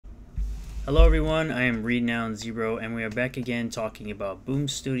Hello everyone, I am ReadNow0 and we are back again talking about Boom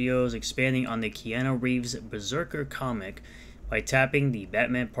Studios expanding on the Keanu Reeves BRZRKR comic by tapping the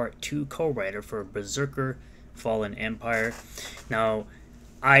Batman Part 2 co-writer for BRZRKR Fallen Empire. Now,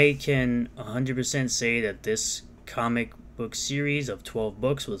 I can 100% say that this comic book series of 12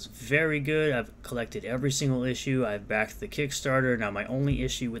 books was very good. I've collected every single issue. I've backed the Kickstarter. Now, my only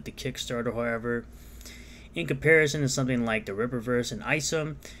issue with the Kickstarter, however, in comparison to something like the Rippaverse and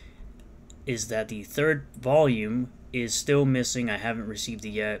Isom, is that the third volume is still missing. I haven't received it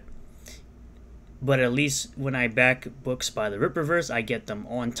yet. But at least when I back books by the Rippaverse, I get them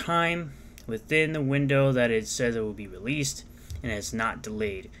on time within the window that it says it will be released, and it's not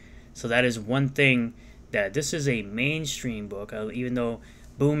delayed. So that is one thing, that this is a mainstream book. Even though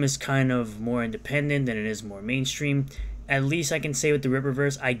Boom is kind of more independent than it is more mainstream, at least I can say with the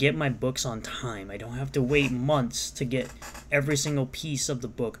Rippaverse, I get my books on time. I don't have to wait months to get every single piece of the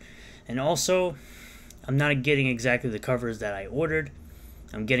book. And also, I'm not getting exactly the covers that I ordered.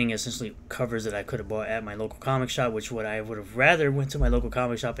 I'm getting essentially covers that I could have bought at my local comic shop, which I would have rather went to my local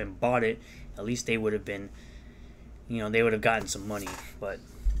comic shop and bought it. At least they would have been, they would have gotten some money. But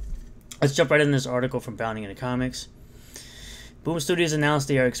let's jump right into this article from Bounding into Comics. Boom Studios announced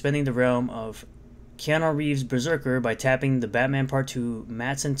they are expanding the realm of Keanu Reeves' BRZRKR by tapping the Batman Part 2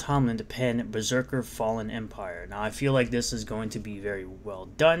 Matt and Tomlin to pen BRZRKR Fallen Empire. Now, I feel like this is going to be very well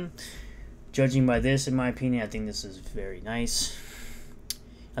done. Judging by this, in my opinion, I think this is very nice.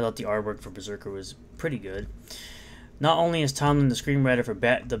 I thought the artwork for BRZRKR was pretty good. Not only is Tomlin the screenwriter for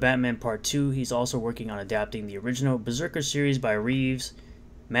the Batman Part 2, he's also working on adapting the original BRZRKR series by Reeves,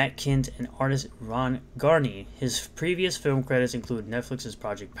 Matt Kindt, and artist Ron Garney. His previous film credits include Netflix's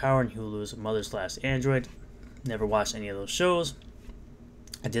Project Power and Hulu's Mother's Last Android. Never watched any of those shows.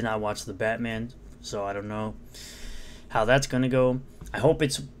 I did not watch The Batman, so I don't know how that's going to go. I hope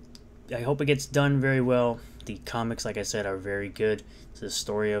it gets done very well. The comics, like I said, are very good. So the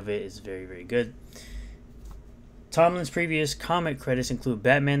story of it is very, very good. Tomlin's previous comic credits include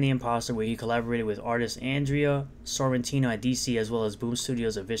Batman the Imposter, where he collaborated with artist Andrea Sorrentino at DC, as well as Boom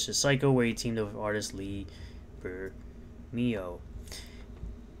Studios' A Vicious Psycho, where he teamed up with artist Lee Bermejo.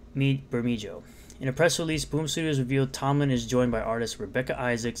 In a press release, Boom Studios revealed Tomlin is joined by artist Rebecca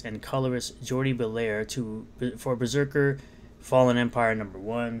Isaacs and colorist Jordi Belair for BRZRKR Fallen Empire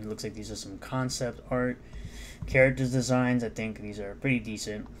 #1. It looks like these are some concept art. Characters designs, I think these are pretty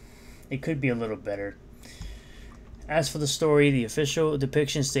decent. It could be a little better. As for the story, the official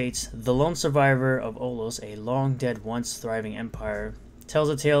depiction states, the lone survivor of Olos, a long-dead, once-thriving empire, tells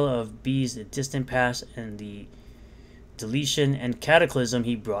a tale of B's distant past and the deletion and cataclysm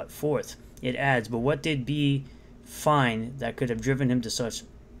he brought forth. It adds, but what did B find that could have driven him to such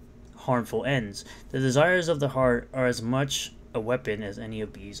harmful ends? The desires of the heart are as much a weapon as any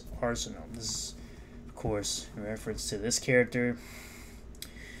of B's arsenal. This is, of course, in reference to this character.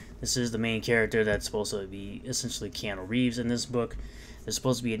 This is the main character that's supposed to be essentially Keanu Reeves in this book. There's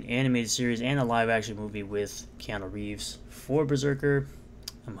supposed to be an animated series and a live-action movie with Keanu Reeves for BRZRKR.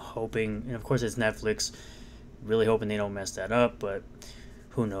 I'm hoping, and of course it's Netflix. Really hoping they don't mess that up, but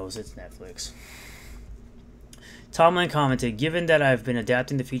who knows, it's Netflix. Tomlin commented, given that I've been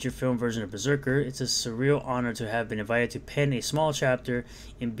adapting the feature film version of BRZRKR, it's a surreal honor to have been invited to pen a small chapter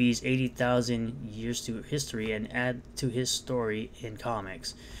in B's 80,000 years to history and add to his story in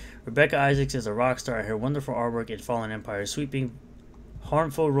comics. Rebecca Isaacs is a rock star, and her wonderful artwork in Fallen Empire's sweeping,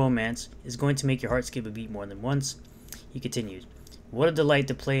 harmful romance is going to make your heart skip a beat more than once. He continued, what a delight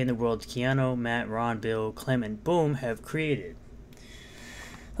to play in the world Keanu, Matt, Ron, Bill, Clem, and Boom have created.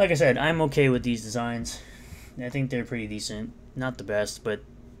 Like I said, I'm okay with these designs. I think they're pretty decent. Not the best, but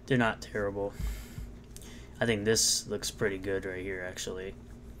they're not terrible. I think this looks pretty good right here, actually.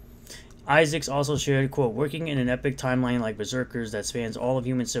 Isaacs also shared, quote, working in an epic timeline like BRZRKR's that spans all of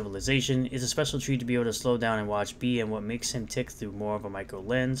human civilization is a special treat to be able to slow down and watch B and what makes him tick through more of a micro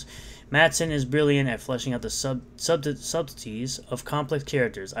lens. Mattson is brilliant at fleshing out the subtleties of complex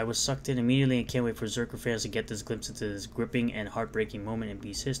characters. I was sucked in immediately and can't wait for BRZRKR fans to get this glimpse into this gripping and heartbreaking moment in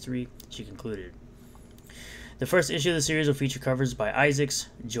B's history, she concluded. The first issue of the series will feature covers by Isaacs,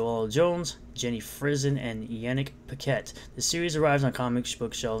 Joel Jones, Jenny Frison, and Yannick Paquette. The series arrives on comic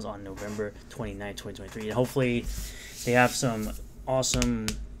book shelves on November 29, 2023. And hopefully they have some awesome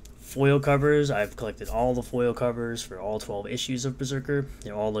foil covers. I've collected all the foil covers for all 12 issues of BRZRKR. They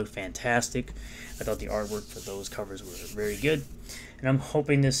all look fantastic. I thought the artwork for those covers were very good. And I'm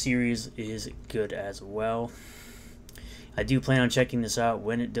hoping this series is good as well. I do plan on checking this out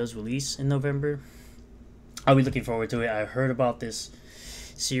when it does release in November. I'll be looking forward to it. I heard about this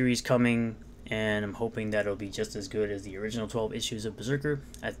series coming and I'm hoping that it'll be just as good as the original 12 issues of Berserker.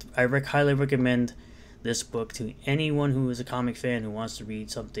 I highly recommend this book to anyone who is a comic fan who wants to read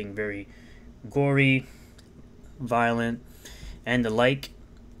something very gory, violent, and the like,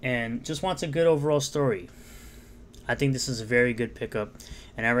 and just wants a good overall story. I think this is a very good pickup,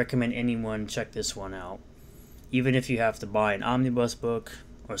 and I recommend anyone check this one out. Even if you have to buy an omnibus book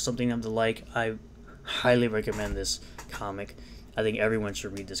or something of the like, I highly recommend this comic. I think everyone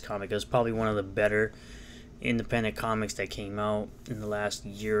should read this comic. It's probably one of the better independent comics that came out in the last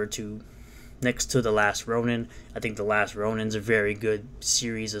year or two, next to The Last Ronin. I think The Last Ronin's a very good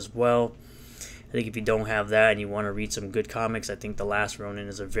series as well. I think if you don't have that and you want to read some good comics, I think The Last Ronin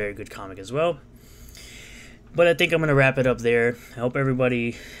is a very good comic as well. But I think I'm going to wrap it up there. I hope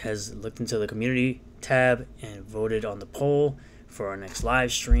everybody has looked into the community tab and voted on the poll for our next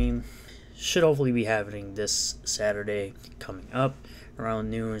live stream. Should hopefully be happening this Saturday coming up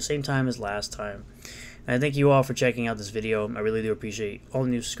around noon, same time as last time. And I thank you all for checking out this video. I really do appreciate all the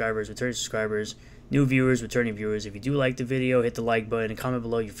new subscribers, returning subscribers, new viewers, returning viewers. If you do like the video, hit the like button and comment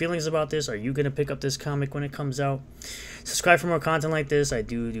below your feelings about this. Are you going to pick up this comic when it comes out? Subscribe for more content like this. I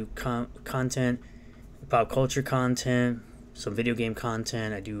do content, pop culture content, some video game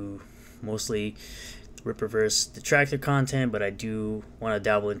content. I do mostly Rippaverse Detractor content, but I do want to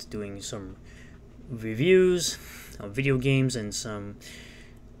dabble into doing some reviews of video games and some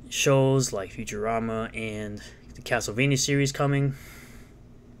shows like Futurama and the Castlevania series coming.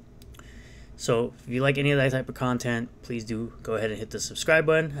 So if you like any of that type of content, please do go ahead and hit the subscribe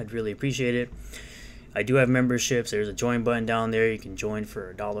button. I'd really appreciate it. I do have memberships. There's a join button down there. You can join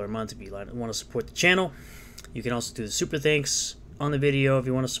for $1 a month if you want to support the channel. You can also do the super thanks on the video if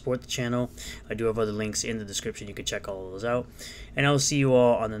you want to support the channel. I do have other links in the description. You can check all of those out. And I will see you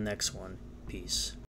all on the next one. Peace.